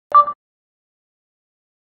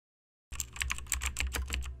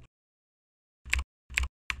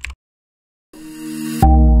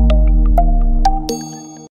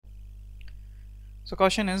So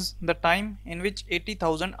question is the time in which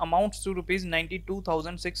 80,000 amounts to rupees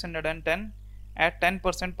 92,610 at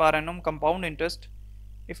 10% per annum compound interest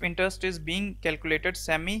if interest is being calculated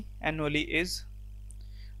semi annually is.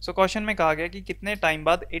 So question में कहा गया कि कितने time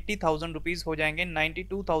बाद 80,000 rupees हो जाएंगे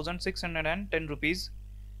 92,610 rupees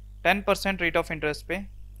 10% rate of interest पे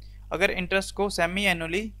अगर इंटरेस्ट को सेमी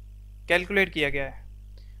एनुअली कैलकुलेट किया गया है.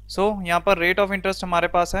 सो यहाँ पर रेट ऑफ इंटरेस्ट हमारे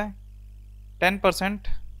पास है 10%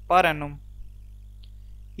 पर एनुम.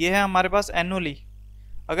 ये है हमारे पास एनुअली.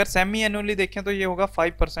 अगर सेमी एनुअली देखें तो ये होगा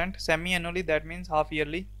 5%. Semi annually that means half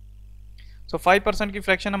yearly. सो 5% की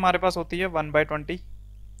फ्रैक्शन हमारे पास होती है 1/20.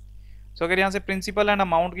 सो अगर यहाँ से प्रिंसिपल एंड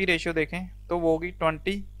अमाउंट की रेशियो देखें तो वो होगी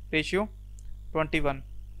 20:21.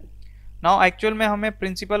 नाउ एक्चुअल में हमें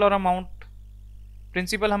प्रिंसिपल और अमाउंट,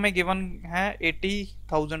 प्रिंसिपल हमें गिवन है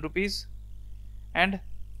 80,000 रुपीज़ एंड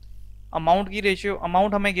अमाउंट की रेशियो,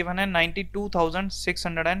 अमाउंट हमें गिवन है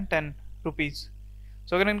 92,610 रुपीज़.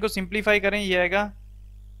 सो अगर इनको सिंप्लीफाई करें ये आएगा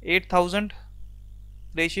 8,000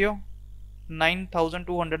 रेशियो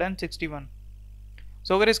 9,261.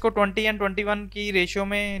 सो अगर इसको 20 एंड 21 की रेशियो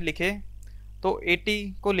में लिखे तो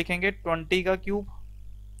 80 को लिखेंगे 20 का क्यूब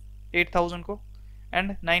 8,000 को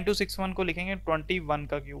एंड 9261 को लिखेंगे 21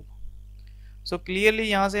 का क्यूब. सो क्लियरली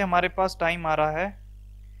यहाँ से हमारे पास टाइम आ रहा है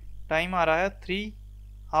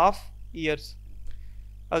 3.5 years.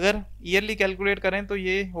 अगर ईयरली कैलकुलेट करें तो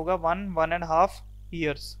ये होगा 1.5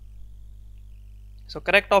 years. So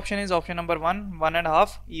correct option is option number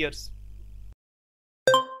 1.5 years.